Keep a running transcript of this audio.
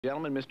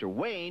Gentlemen, Mr.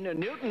 Wayne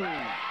Newton.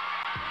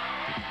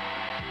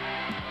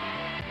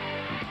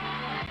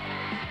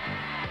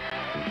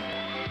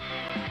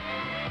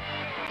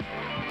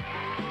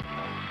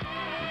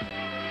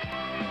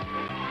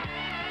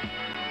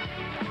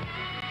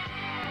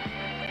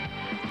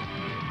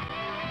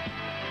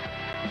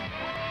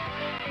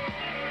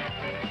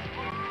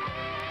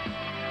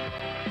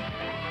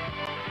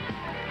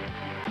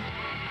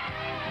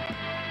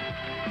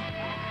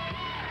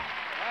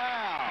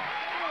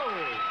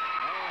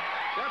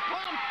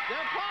 They're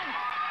pumped.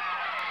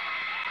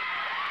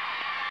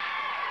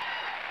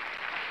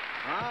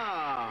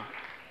 Ah.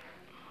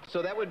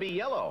 So that would be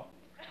yellow,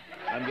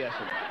 I'm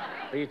guessing.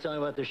 Are you talking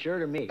about the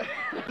shirt or me?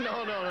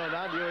 No,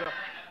 not you.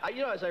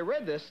 You know, as I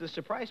read this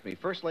surprised me.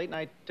 First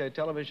late-night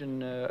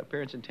television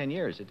appearance in 10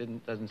 years.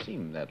 It doesn't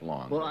seem that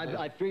long. Well,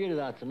 I figured it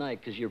out tonight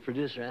because your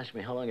producer asked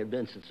me how long it had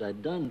been since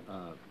I'd done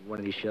one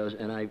of these shows,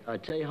 and I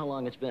tell you how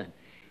long it's been.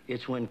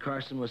 It's when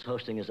Carson was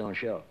hosting his own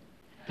show.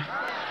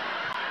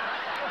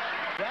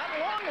 That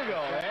long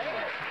ago,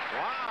 eh?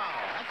 Wow,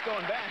 that's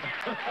going back.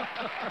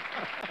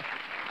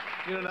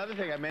 You know, another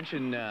thing I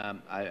mentioned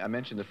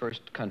the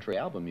first country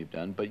album you've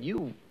done, but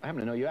I happen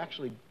to know you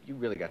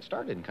really got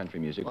started in country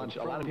music, which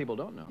a lot of people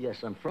don't know.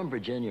 Yes, I'm from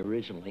Virginia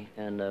originally,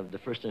 and the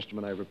first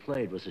instrument I ever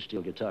played was a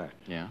steel guitar.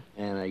 Yeah.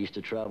 And I used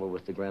to travel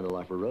with the Grand Ole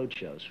Opry road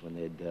shows when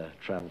they'd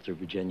travel through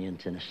Virginia and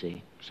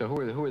Tennessee. So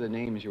who are the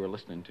names you were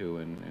listening to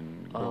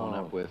and growing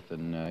up with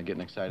and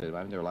getting excited about?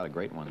 I mean, there are a lot of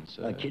great ones.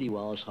 Kitty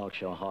Wallace,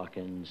 Hawkshaw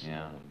Hawkins,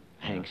 yeah.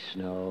 Hank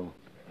Snow.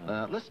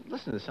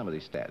 Listen to some of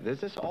these stats. Is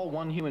this all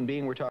one human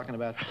being we're talking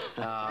about?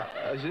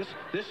 Is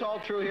this all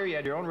true here? You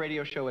had your own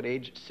radio show at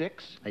age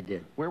 6? I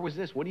did. Where was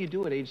this? What do you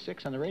do at age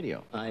 6 on the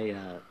radio?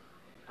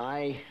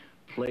 I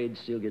played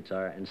steel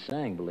guitar and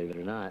sang, believe it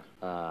or not,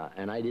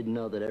 and I didn't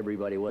know that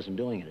everybody wasn't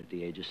doing it at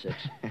the age of 6.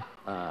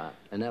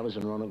 And that was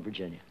in Roanoke,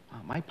 Virginia.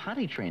 Wow, my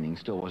potty training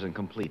still wasn't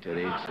complete at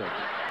age 6.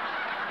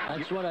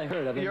 That's what I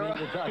heard. I've been meaning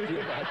to talk to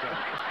you about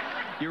that.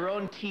 Your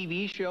own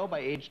TV show by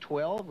age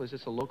 12? Was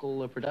this a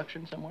local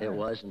production somewhere? It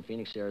was in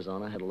Phoenix,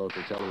 Arizona. I had a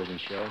local television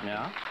show.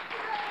 Yeah?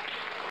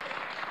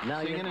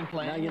 Singing and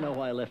playing? Now you know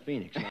why I left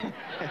Phoenix.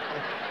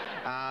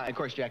 Of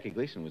course, Jackie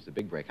Gleason was the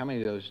big break. How many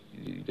of those?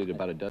 You did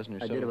about a dozen or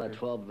so? I did about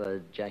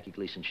 12 Jackie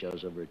Gleason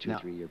shows over a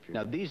 2-3 year period.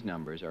 Now, these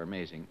numbers are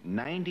amazing.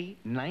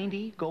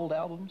 90 gold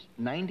albums?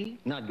 90?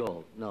 Not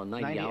gold. No,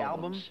 90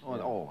 albums.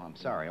 Oh, I'm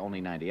sorry.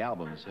 Only 90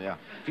 albums. Yeah.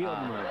 A few of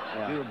them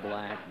are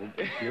black.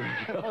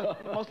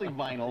 Mostly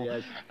vinyl.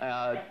 Yes.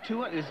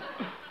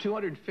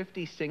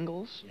 250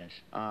 singles? Yes.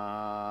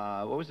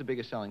 What was the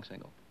biggest selling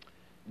single?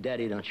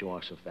 Daddy, Don't You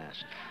Walk So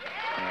Fast.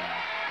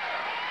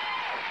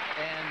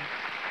 And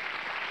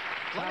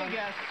let me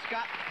guess,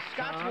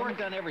 Scott's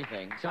worked on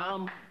everything.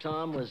 Tom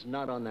was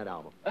not on that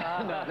album. No,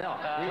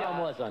 Tom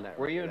was on that.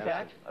 Were you, in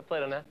fact? I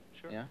played on that,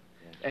 sure. Yeah.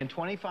 And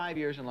 25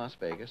 years in Las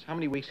Vegas. How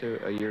many weeks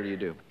a year do you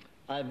do?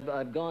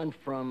 I've gone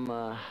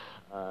from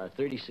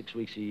 36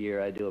 weeks a year.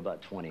 I do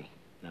about 20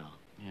 now.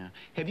 Yeah.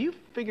 Have you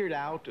figured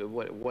out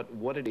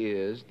what it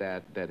is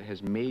that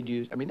has made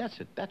you? I mean,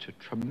 that's a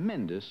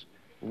tremendous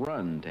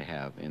run to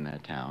have in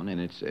that town, and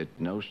it's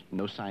no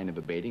sign of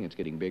abating. It's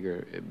getting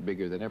bigger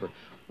than ever.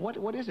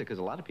 What is it? Because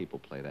a lot of people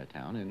play that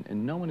town,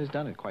 and no one has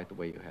done it quite the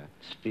way you have.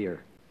 It's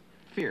fear.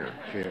 Fear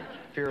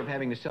of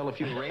having to sell a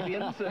few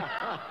Arabians.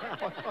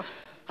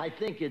 I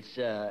think it's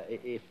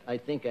I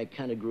think I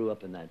kind of grew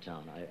up in that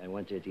town. I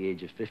went there at the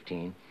age of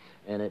 15,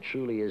 and it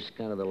truly is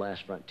kind of the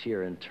last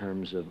frontier in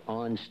terms of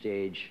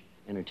on-stage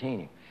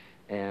entertaining,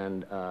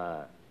 and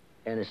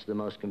it's the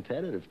most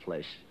competitive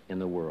place in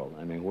the world.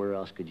 I mean, where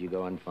else could you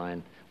go and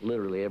find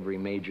literally every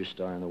major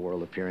star in the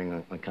world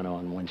appearing kind of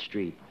on one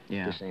street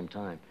at the same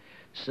time?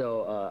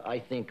 So I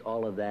think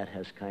all of that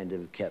has kind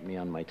of kept me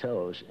on my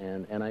toes,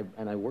 and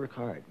I work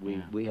hard.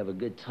 We have a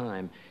good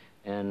time,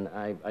 and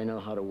I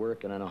know how to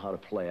work and I know how to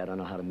play. I don't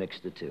know how to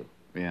mix the two.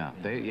 Yeah,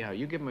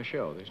 you give them a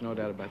show. There's no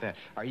doubt about that.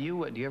 Are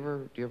you? Do you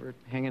ever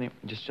hang in?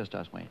 Just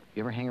us, Wayne. Do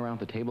you ever hang around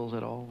the tables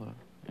at all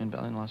in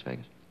Las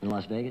Vegas? In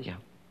Las Vegas? Yeah.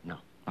 No.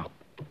 Oh.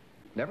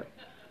 Never?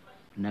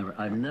 Never.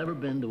 I've never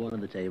been to one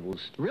of the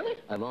tables. Really?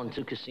 I've owned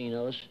 2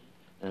 casinos,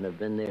 and I've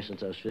been there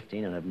since I was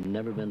 15, and I've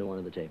never been to one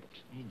of the tables.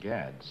 Hey,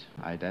 gads.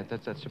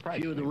 That's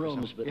surprising. Few of the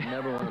rooms, but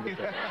never one of the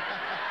tables.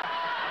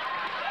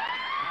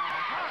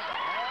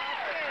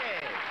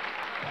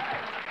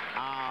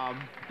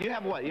 You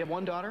have what? You have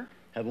one daughter?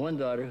 I have one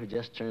daughter who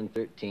just turned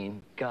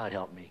 13. God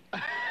help me.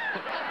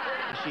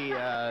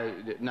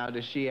 Now,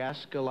 does she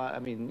ask a lot? I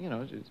mean, you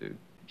know...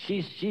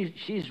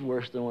 She's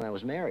worse than when I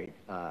was married.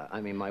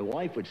 I mean, my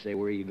wife would say,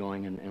 where are you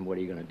going and what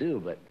are you going to do?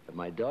 But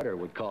my daughter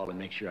would call and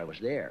make sure I was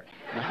there.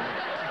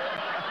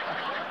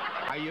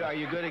 Are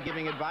you good at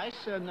giving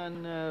advice on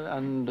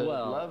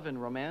love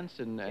and romance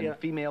and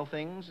female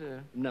things?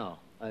 No,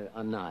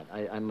 I'm not.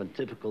 I'm a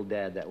typical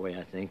dad that way,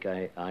 I think.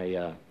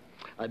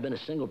 I've been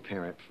a single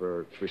parent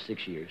for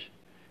 6 years.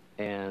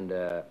 And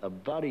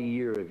about a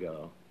year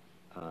ago,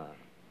 I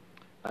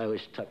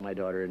always tuck my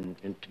daughter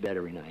into bed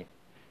every night.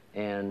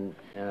 And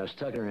I was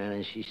tucking her in,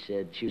 and she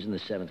said, she was in the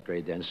 7th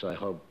grade then, so I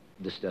hope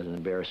this doesn't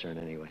embarrass her in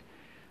any way.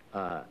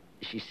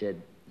 She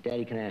said,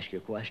 "Daddy, can I ask you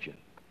a question?"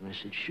 And I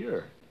said,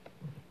 "Sure."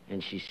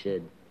 And she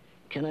said,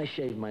 "Can I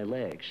shave my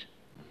legs?"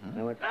 And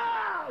I went,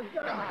 "Oh,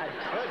 God!"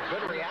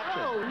 Good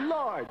reaction. Oh,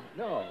 Lord,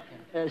 no.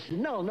 And I said,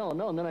 "No, no,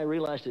 no." And then I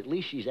realized at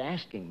least she's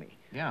asking me.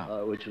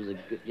 Yeah. Which was,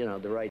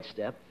 the right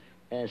step.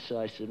 And so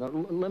I said, "No,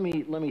 let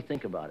me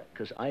think about it,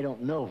 because I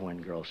don't know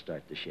when girls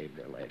start to shave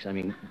their legs. I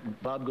mean,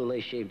 Bob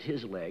Goulet shaved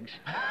his legs.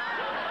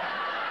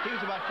 He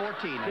was about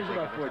 14. He was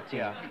about 14.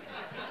 Yeah.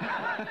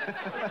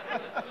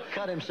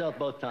 Cut himself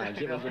both times.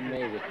 It was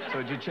amazing.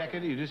 So did you check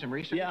it? You do some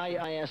research? Yeah,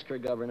 I asked her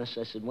governess,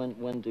 I said,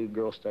 when do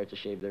girls start to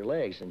shave their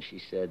legs? And she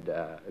said,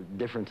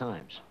 different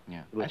times.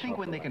 Yeah. I think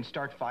when they can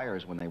start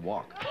fires when they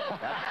walk.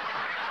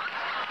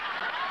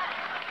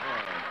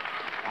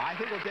 I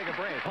think we'll take a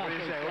break. What do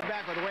you say? We're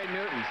back with Wayne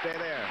Newton. Stay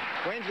there.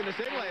 Wayne's going to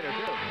sing later,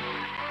 too.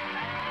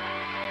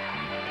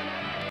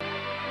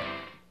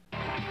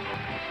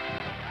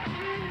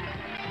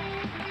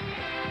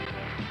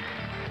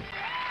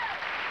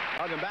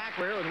 Welcome back.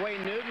 We're here with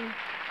Wayne Newton.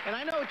 And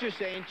I know what you're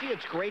saying. Gee,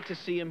 it's great to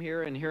see him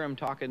here and hear him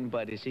talking,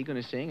 but is he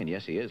going to sing? And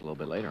yes, he is a little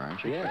bit later,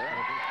 aren't you? Yeah.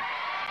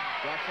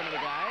 Got some of the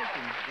guys?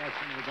 Got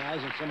some of the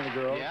guys and some of the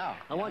girls. Yeah.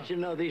 I want you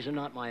to know these are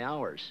not my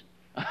hours.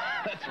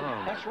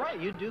 That's right.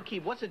 You do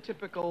keep... What's a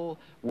typical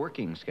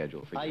working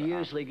schedule for you? I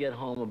usually get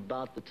home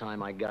about the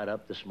time I got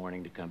up this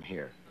morning to come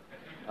here.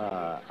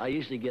 I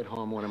usually get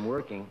home when I'm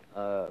working,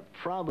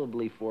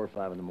 probably 4 or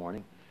 5 in the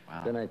morning.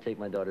 Wow. Then I take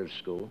my daughter to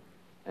school,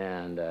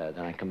 and then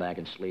I come back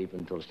and sleep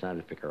until it's time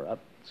to pick her up.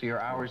 So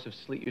your hours of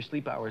sleep, your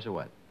sleep hours are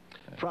what?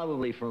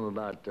 Probably from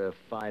about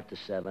 5 to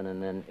 7,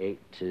 and then 8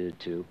 to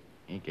 2.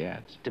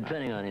 Egads.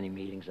 Depending on any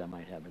meetings I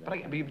might have.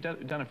 But you've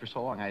done it for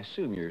so long, I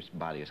assume your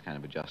body is kind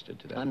of adjusted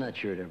to that. I'm not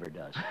sure it ever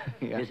does.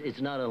 Yeah. It's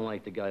not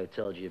unlike the guy who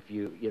tells you if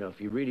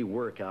you really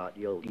work out,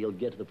 you'll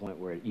get to the point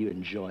where you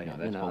enjoy it.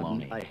 That's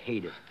baloney. I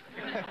hate it.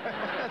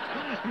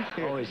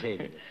 Always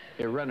hated it.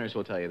 Your runners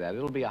will tell you that.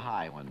 It'll be a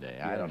high one day.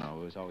 Yes. I don't know.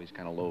 It was always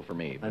kind of low for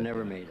me. I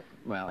never made it.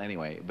 Well,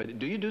 anyway. But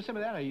do you do some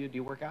of that? Do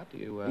you work out? Do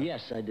you?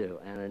 Yes, I do.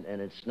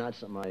 And it's not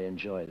something I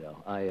enjoy, though.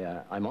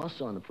 I'm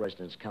also on the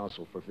President's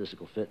Council for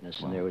Physical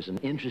Fitness, and there was an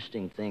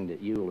interesting thing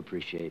that you will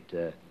appreciate.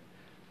 The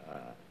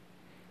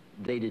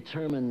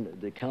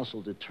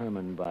council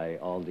determined by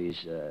all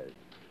these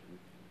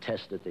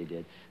tests that they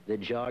did,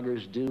 that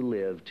joggers do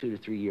live 2 to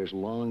 3 years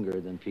longer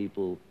than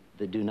people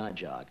that do not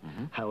jog.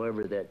 Mm-hmm.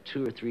 However, that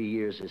 2 or 3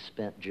 years is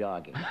spent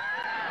jogging. I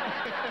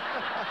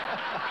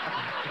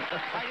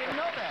didn't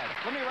know that.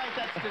 Let me write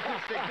that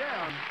statistic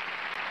down.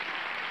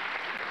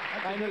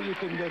 I know you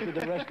couldn't go through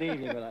the rest of the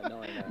evening without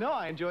knowing that. No,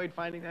 I enjoyed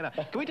finding that out.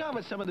 Can we talk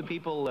about some of the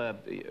people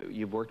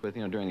you've worked with?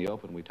 During the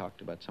Open, we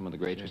talked about some of the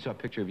greats. Sure. We saw a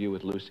picture of you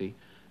with Lucy.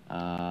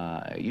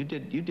 You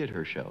did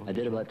her show. I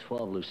did about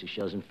 12 Lucy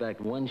shows. In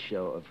fact, one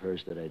show of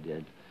hers that I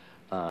did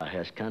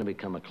has kind of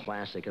become a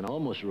classic and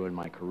almost ruined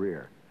my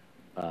career.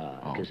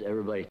 Because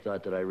everybody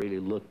thought that I really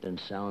looked and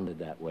sounded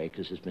that way,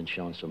 because it's been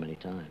shown so many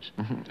times.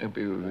 It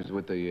was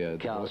with the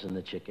cows and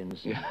the chickens.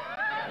 Yeah.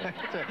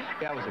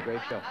 Yeah, it was a great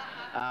show.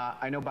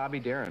 I know Bobby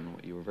Darin.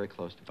 You were very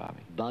close to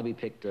Bobby. Bobby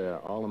picked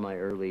all of my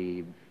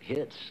early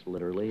hits,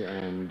 literally,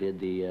 and did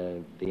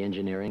the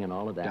engineering and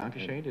all of that.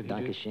 Dankeschön, did he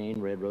Danke Shane,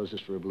 Red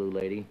Roses for a Blue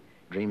Lady,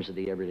 Dreams of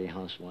the Everyday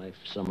Housewife,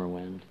 Summer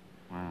Wind.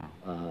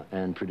 Wow.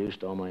 And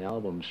produced all my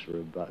albums for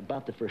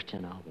about the first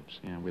 10 albums.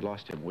 Yeah, we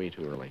lost him way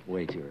too early.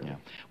 Way too early.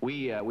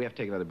 Yeah. We have to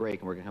take another break,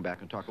 and we're going to come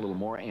back and talk a little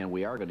more, and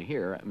we are going to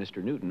hear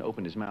Mr. Newton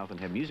open his mouth and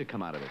have music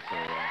come out of it. So,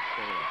 stay with us.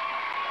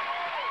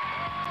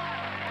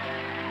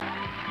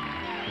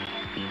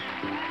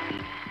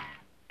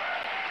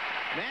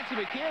 Nancy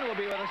McKeon will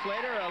be with us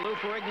later. Lou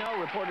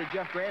Ferrigno, reporter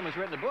Jeff Graham has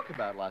written a book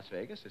about Las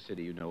Vegas, a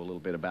city you know a little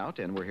bit about,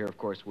 and we're here, of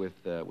course, with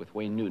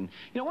Wayne Newton.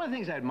 One of the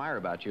things I admire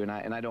about you, and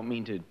I don't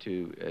mean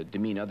to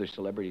demean other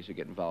celebrities who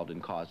get involved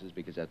in causes,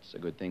 because that's a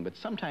good thing, but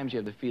sometimes you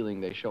have the feeling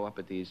they show up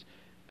at these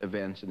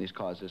events and these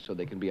causes so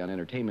they can be on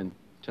Entertainment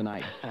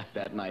Tonight,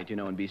 that night,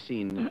 and be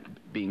seen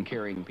being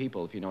caring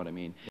people, if you know what I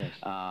mean. Yes.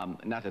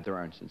 Not that there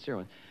aren't sincere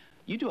ones.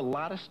 You do a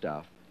lot of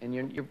stuff, and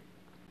you're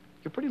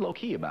pretty low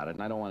key about it,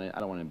 and I don't want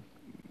to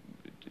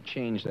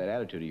change that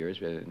attitude of yours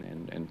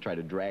and try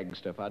to drag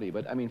stuff out of you.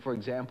 But, I mean, for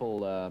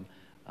example,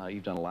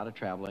 you've done a lot of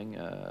traveling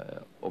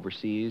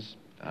overseas,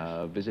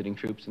 visiting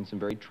troops in some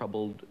very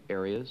troubled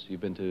areas.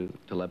 You've been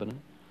to Lebanon?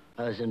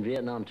 I was in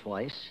Vietnam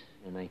twice,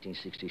 in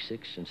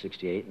 1966 and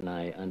 68, and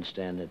I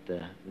understand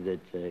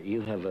that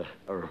you have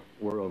or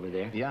were over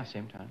there. Yeah,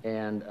 same time.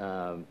 And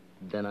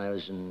then I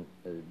was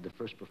the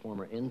first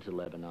performer into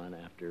Lebanon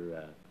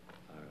after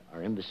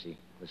our embassy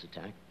was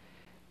attacked.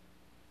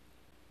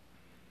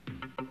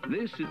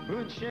 This is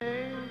Who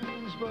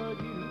changed but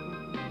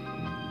you,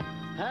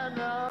 and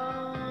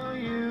now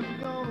you've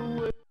gone